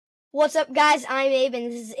What's up, guys? I'm Abe,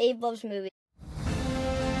 and this is Abe Loves Movies.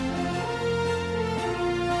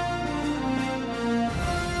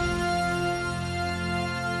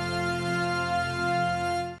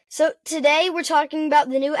 So today we're talking about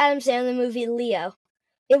the new Adam Sandler movie Leo,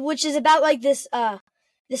 which is about this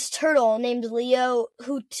turtle named Leo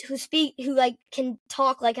who can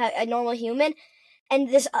talk like a normal human, and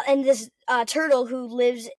this turtle who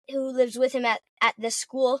lives with him at this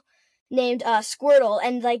school named Squirtle,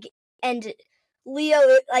 and Leo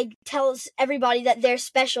tells everybody that they're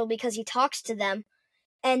special because he talks to them,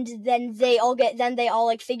 and then they all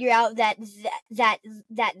figure out that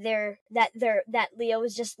Leo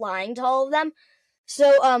is just lying to all of them.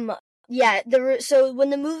 So so when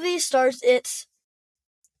the movie starts, it's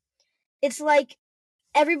like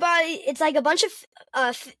everybody, it's like a bunch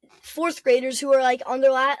of fourth graders who are like on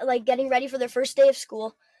their getting ready for their first day of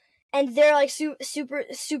school, and they're like super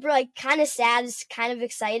like kind of sad, kind of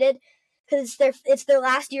excited because it's their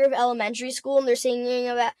last year of elementary school, and they're singing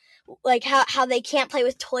about like how they can't play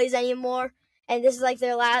with toys anymore, and this is like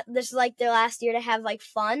their last year to have like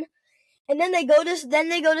fun. And then they go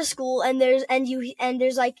to school, and there's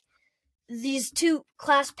like these two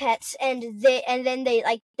class pets, and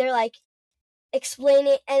they're like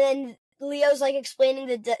explaining, and then Leo's like explaining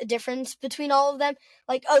the difference between all of them.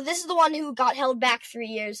 Like, oh, this is the one who got held back 3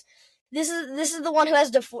 years. This is the one who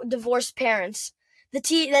has divorced parents.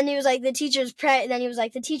 Then he was like the teacher's pregnant,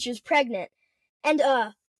 and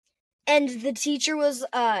the teacher was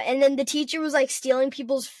like stealing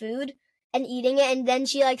people's food and eating it, and then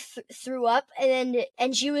she like threw up,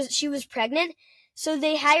 and she was pregnant. So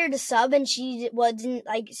they hired a sub, and she wasn't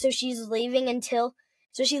like, so she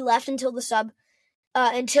left until the sub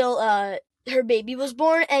until her baby was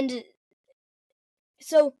born. And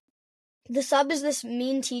so the sub is this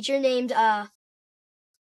mean teacher named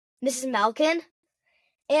Mrs. Malkin,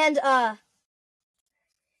 and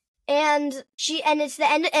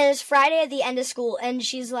it's Friday at the end of school, and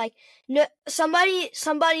she's like, no, somebody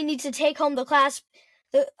needs to take home a class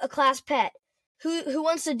pet. Who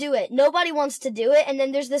wants to do it? Nobody wants to do it. And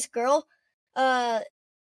then there's this girl,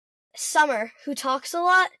 Summer, who talks a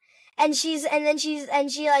lot, and she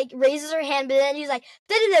like raises her hand, but then she's like,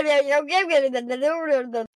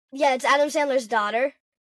 yeah, it's Adam Sandler's daughter,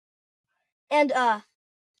 and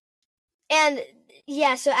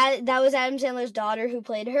yeah, so that was Adam Sandler's daughter who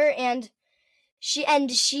played her, and she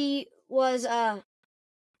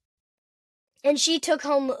took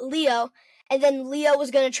home Leo, and then Leo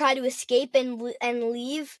was going to try to escape and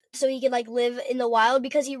leave so he could like live in the wild,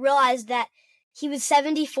 because he realized that he was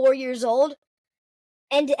 74 years old,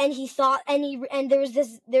 and he thought, and there was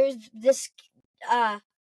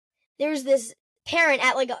this parent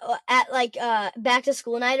at back to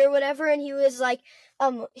school night or whatever, and he was like,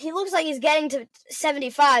 he looks like he's getting to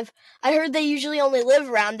 75. I heard they usually only live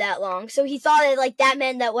around that long. So he thought that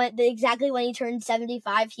meant that exactly when he turned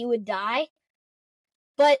 75 he would die.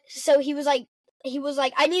 But so he was like,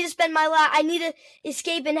 I need to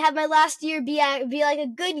escape and have my last year be like a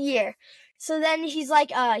good year. So then he's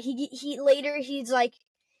like, he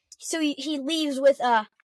leaves with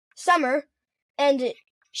Summer, and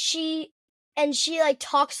she like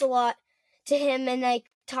talks a lot to him, and like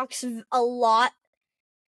talks a lot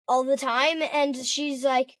all the time, and she's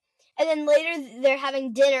like, and then later they're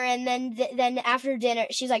having dinner, and then after dinner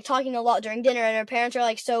she's like talking a lot during dinner, and her parents are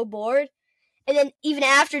like so bored, and then even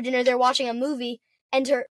after dinner they're watching a movie, and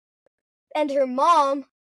her mom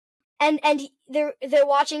and they're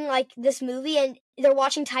watching like this movie, and they're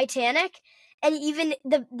watching Titanic, and even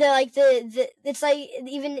in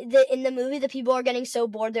the movie the people are getting so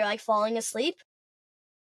bored they're like falling asleep.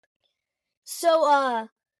 So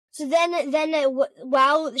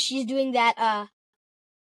while she's doing that,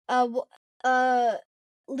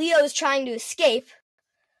 Leo is trying to escape,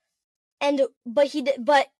 but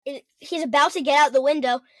he's about to get out the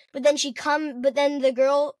window, but then the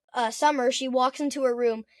girl, Summer, she walks into her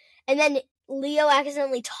room, and then Leo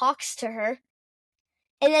accidentally talks to her,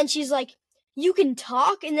 and then she's like, you can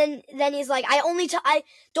talk? And then he's like, I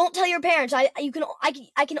don't tell your parents, I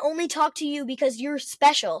can only talk to you because you're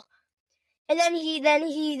special. And then he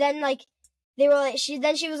was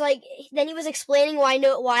explaining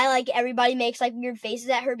why like everybody makes like weird faces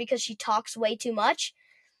at her because she talks way too much.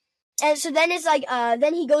 And so then it's like,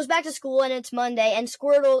 then he goes back to school, and it's Monday, and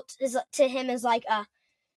Squirtle is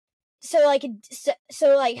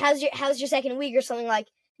like, how's your second week or something, like,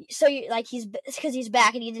 so you like, because he's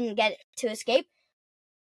back and he didn't get to escape.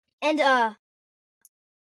 And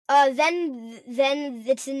then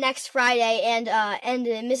it's the next Friday, and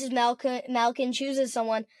Mrs. Malkin chooses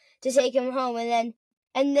someone to take him home, and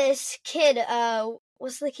this kid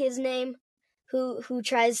what's the kid's name? Who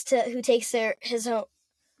takes his home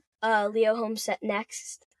Leo home set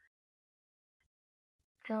next?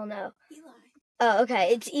 I don't know. Eli. Oh,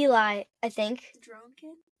 okay. It's Eli, I think. The drone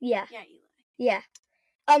kid? Yeah. Yeah, Eli. Yeah.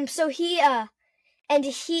 So he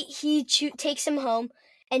takes him home,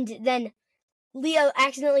 and then Leo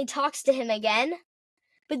accidentally talks to him again,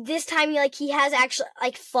 but this time he has actually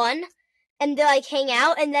fun, and they hang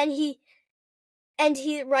out, and then he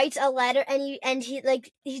writes a letter, and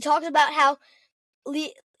he talks about how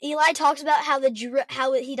Eli talks about how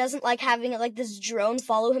how he doesn't like having this drone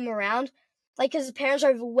follow him around, because his parents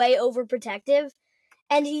are way overprotective,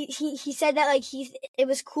 and he said that it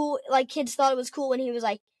was cool, kids thought it was cool when he was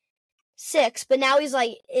 6, but now he's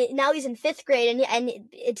now he's in 5th grade, and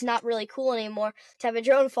it's not really cool anymore to have a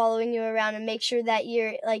drone following you around and make sure that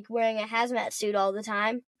you're wearing a hazmat suit all the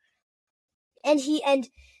time. And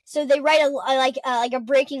so they write a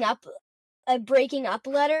breaking up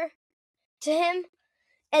letter to him,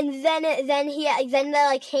 and then they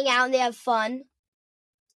hang out and they have fun,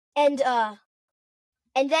 and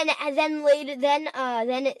then later then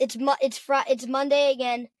it's Monday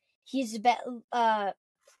again.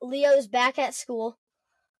 Leo's back at school,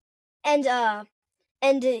 and then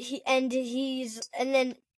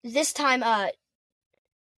this time a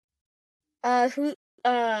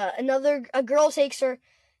girl takes her.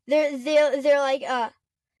 They're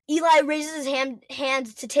Eli raises his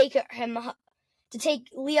hand to take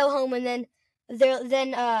Leo home, and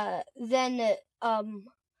then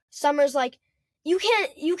Summer's like, you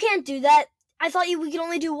can't do that. I thought we could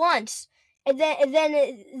only do once. And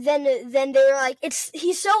then they're like,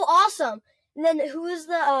 he's so awesome. And then who is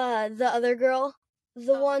the other girl?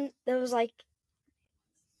 The one that was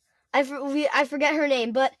I forget her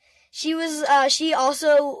name, but she was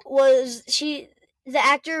the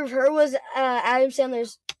actor of her was Adam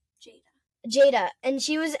Sandler's Jada, and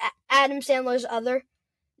she was Adam Sandler's other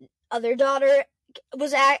daughter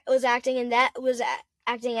was acting in that, was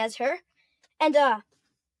acting as her, and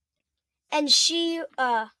she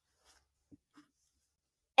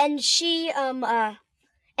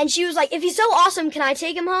was like, if he's so awesome, can I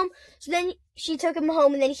take him home? So then she took him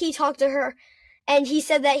home, and then he talked to her, and he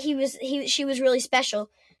said that she was really special.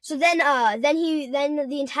 So then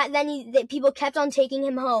people kept on taking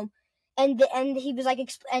him home, and he was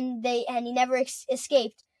he never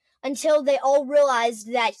escaped until they all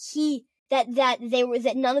realized that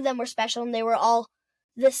none of them were special and they were all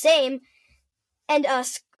the same, and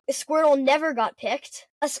Squirtle never got picked.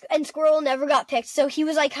 So he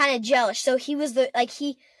was kind of jealous. So he was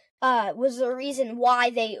was the reason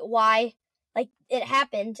why it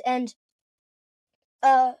happened, and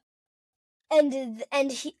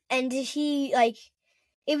he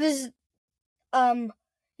it was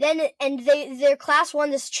then their class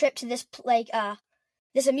won this trip to this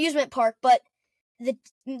this amusement park, but the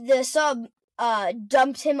sub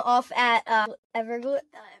dumped him off at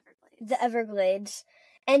the Everglades,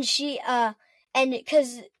 and she and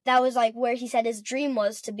because that was where he said his dream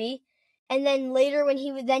was to be, and then later when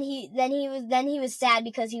he was sad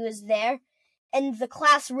because he was there, and the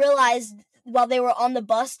class realized while they were on the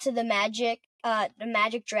bus to the magic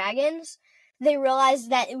dragons, they realized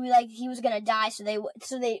that he was gonna die, so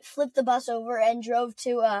they flipped the bus over and drove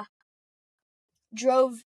to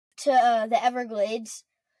the Everglades.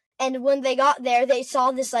 And when they got there, they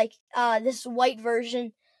saw this this white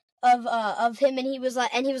version of him, and he was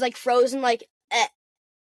frozen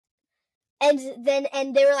and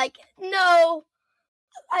they were like, no,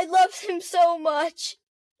 I loved him so much.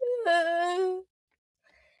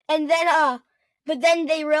 And then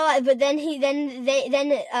they realized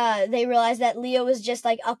that Leo was just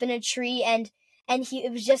up in a tree, and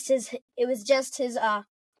it was just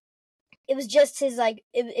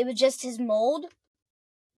his mold.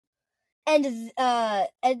 And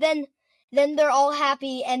then they're all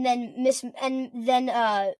happy, and then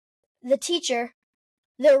the teacher,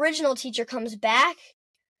 the original teacher, comes back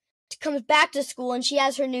to school, and she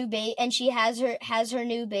has her new baby, and she has her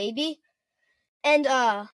new baby, and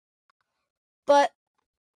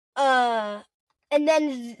and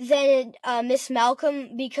then Miss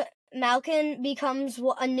Malcolm becomes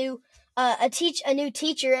a new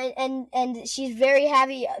teacher, and she's very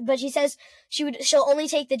happy, but she says she'll only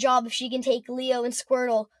take the job if she can take Leo and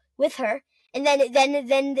Squirtle with her. And then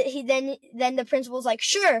the principal's like,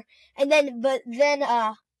 sure. And then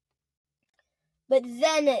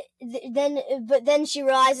she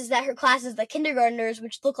realizes that her class is the kindergartners,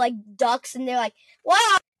 which look like ducks, and they're like,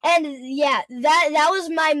 wow. And yeah, that was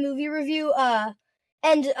my movie review.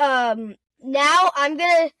 And now I'm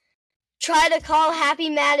gonna try to call Happy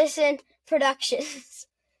Madison Productions.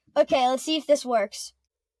 Okay, let's see if this works.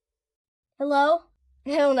 Hello?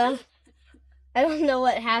 I don't know. I don't know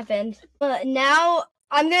what happened. Now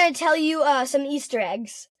I'm gonna tell you some Easter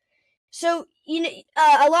eggs. So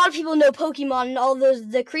a lot of people know Pokemon and all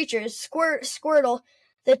the creatures. Squirtle,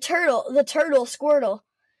 the turtle Squirtle,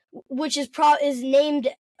 which is named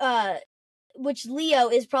which Leo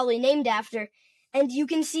is probably named after. And you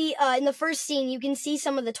can see in the first scene, you can see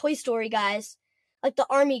some of the Toy Story guys, like the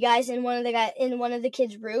army guys in one of the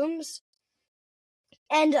kids' rooms.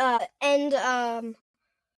 And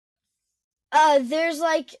there's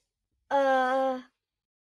like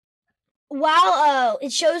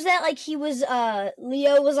it shows that like he was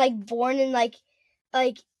Leo was like born in like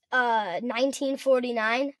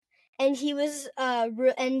 1949, and he was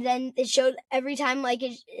and then it showed every time like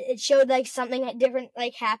it showed like something different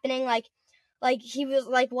like happening, like he was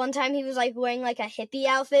like one time he was like wearing like a hippie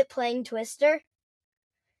outfit playing Twister,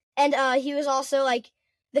 and he was also like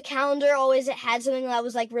the calendar always had something that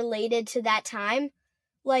was like related to that time,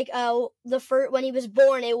 like when he was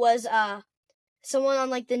born it was someone on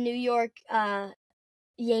like the New York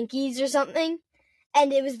Yankees or something,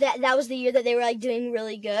 and it was that was the year that they were like doing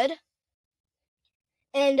really good.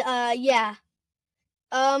 And yeah.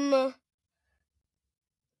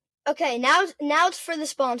 Okay, now it's for the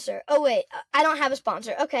sponsor. Oh wait, I don't have a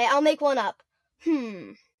sponsor. Okay, I'll make one up.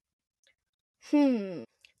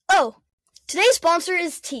 Oh, today's sponsor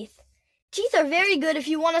is teeth. Teeth are very good if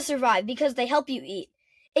you want to survive because they help you eat.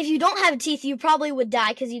 If you don't have teeth, you probably would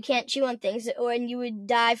die because you can't chew on things, or and you would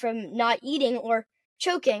die from not eating or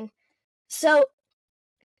choking. So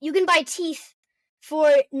you can buy teeth for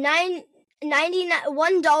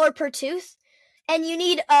 $1 per tooth, and you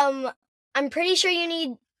need I'm pretty sure you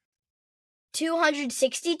need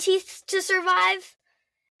 260 teeth to survive.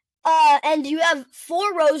 And you have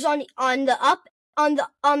 4 rows on the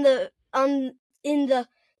in the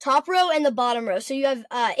top row and the bottom row. So you have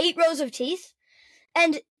 8 rows of teeth,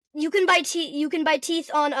 and you can buy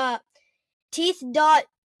teeth on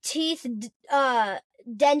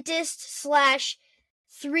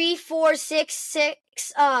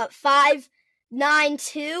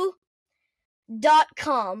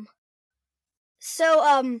So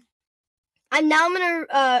I'm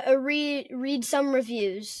gonna read some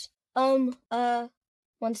reviews. 1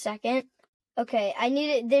 second. Okay, I need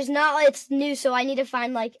it. It's new, so I need to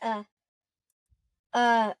find like a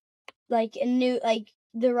new, like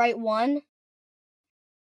the right one.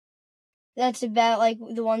 That's about like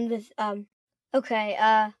the one with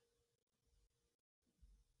okay,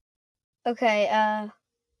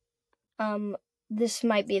 this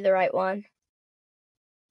might be the right one.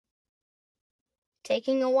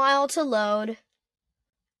 Taking a while to load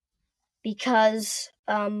because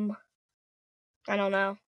I don't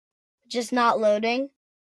know, just not loading.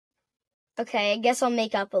 Okay, I guess I'll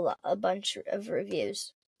make up a bunch of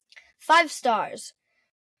reviews. 5 stars.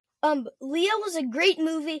 Leo was a great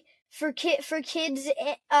movie for kids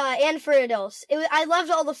and for adults. I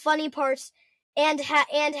loved all the funny parts and how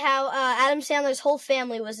Adam Sandler's whole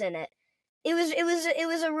family was in it. It was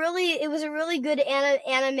a really good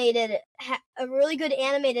animated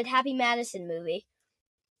Happy Madison movie.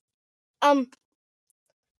 Okay,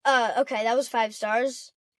 that was 5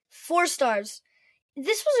 stars. 4 stars.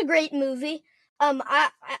 This was a great movie.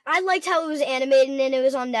 I liked how it was animated and it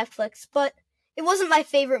was on Netflix, but it wasn't my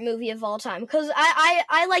favorite movie of all time because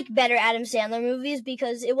I like better Adam Sandler movies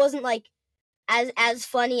because it wasn't like as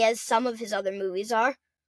funny as some of his other movies are.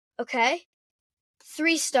 Okay?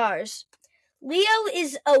 3 stars. Leo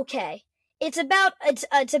is okay. It's about a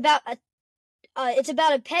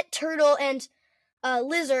pet turtle and a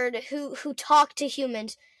lizard who talk to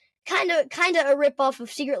humans. Kind of a ripoff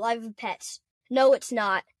of Secret Life of Pets. No, it's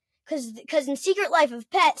not. Because in Secret Life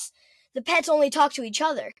of Pets, the pets only talk to each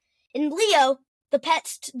other. In Leo, the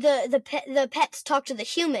pets talk to the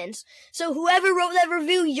humans. So whoever wrote that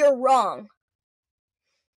review, you're wrong.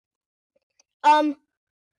 2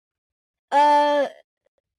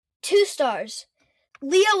 stars.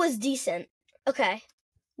 Leo was decent. Okay.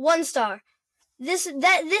 1 star. This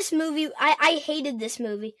movie, I hated this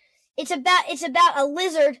movie. It's about a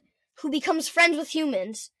lizard who becomes friends with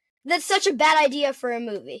humans. That's such a bad idea for a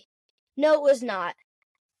movie. No, it was not.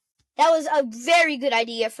 That was a very good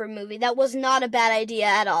idea for a movie. That was not a bad idea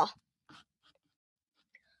at all.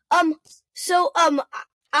 So,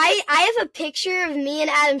 I have a picture of me and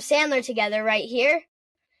Adam Sandler together right here.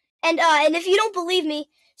 And if you don't believe me,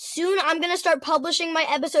 soon I'm gonna start publishing my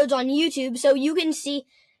episodes on YouTube so you can see.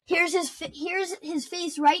 Here's his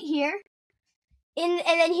face right here. And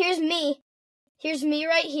then here's me. Here's me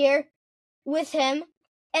right here with him.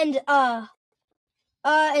 And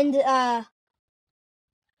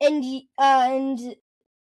and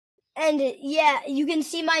yeah, you can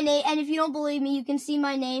see my name. And if you don't believe me, you can see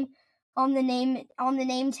my name on the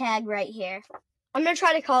name tag right here. I'm gonna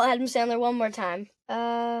try to call Adam Sandler one more time.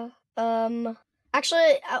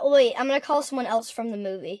 Actually, wait. I'm gonna call someone else from the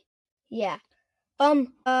movie. Yeah. Let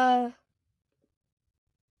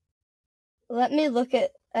me look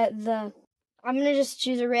at the. I'm gonna just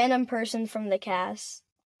choose a random person from the cast.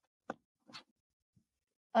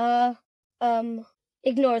 Ignore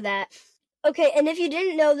that. Okay, and if you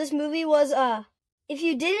didn't know, this movie was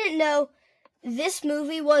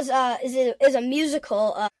is a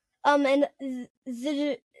musical. And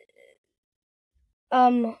the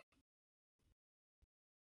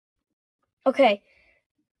okay.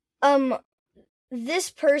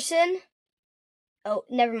 This person. Oh,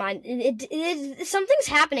 never mind. It something's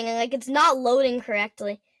happening, and like it's not loading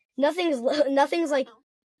correctly. Nothing's like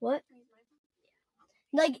what?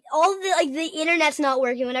 Like all the internet's not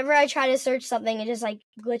working. Whenever I try to search something, it just like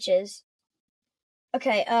glitches.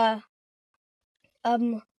 Okay.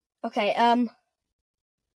 Okay.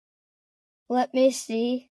 Let me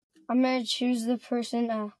see. I'm gonna choose the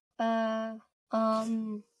person.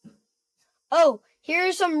 Oh, here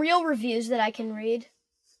are some real reviews that I can read.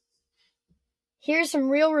 Here's some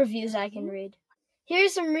real reviews I can read.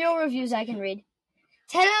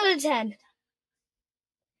 10 out of 10.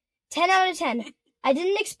 10 out of 10. I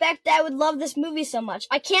didn't expect that I would love this movie so much.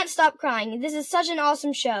 I can't stop crying. This is such an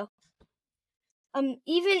awesome show.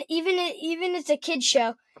 Even it's a kid's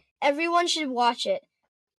show, everyone should watch it.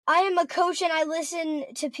 I am a coach and I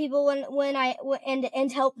listen to people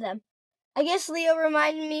and help them. I guess Leo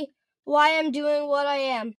reminded me why I'm doing what I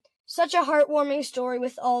am. Such a heartwarming story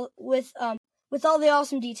with all the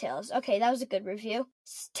awesome details. Okay, that was a good review.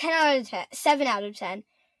 10 out of 10. 7 out of 10.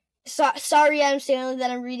 Sorry, Adam Sandler,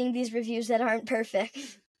 that I'm reading these reviews that aren't perfect.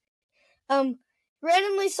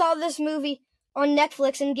 Randomly saw this movie on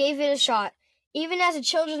Netflix and gave it a shot. Even as a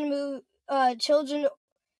children's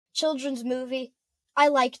movie, I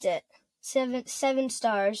liked it. 7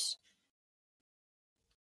 stars.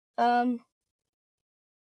 I'm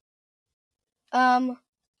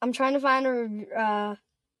trying to find a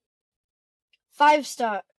 5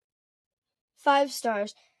 star. 5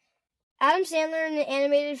 stars. Adam Sandler in the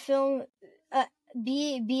animated film,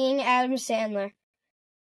 being Adam Sandler.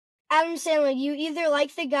 Adam Sandler, you either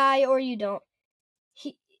like the guy or you don't.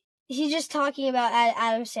 He's just talking about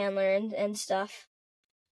Adam Sandler and stuff.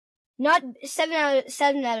 Not 7 out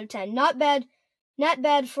of 10. Not bad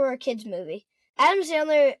for a kids movie. Adam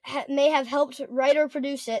Sandler may have helped write or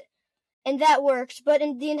produce it, and that worked. But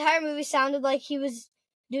the entire movie sounded like he was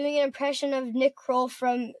doing an impression of Nick Kroll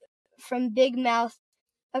from Big Mouth.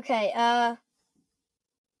 Okay. I'm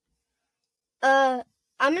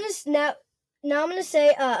gonna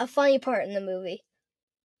say a funny part in the movie.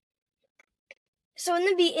 So in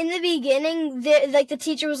the beginning, the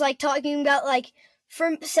teacher was like talking about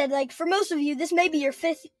for most of you this may be your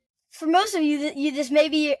fifth. For most of you, this may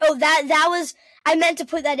be that was I meant to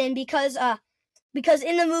put that in because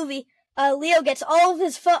in the movie, Leo gets all of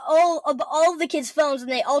the kids' phones and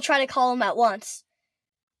they all try to call him at once.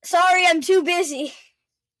 Sorry, I'm too busy.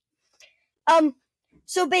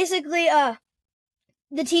 So basically,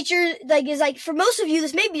 the teacher is like, for most of you,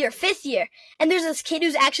 this may be your 5th year. And there's this kid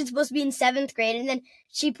who's actually supposed to be in 7th grade. And then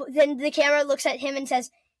the camera looks at him and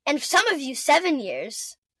says, and for some of you, 7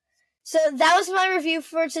 years. So that was my review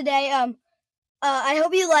for today. I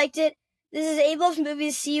hope you liked it. This is Abel's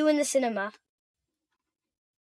Movies. See you in the cinema.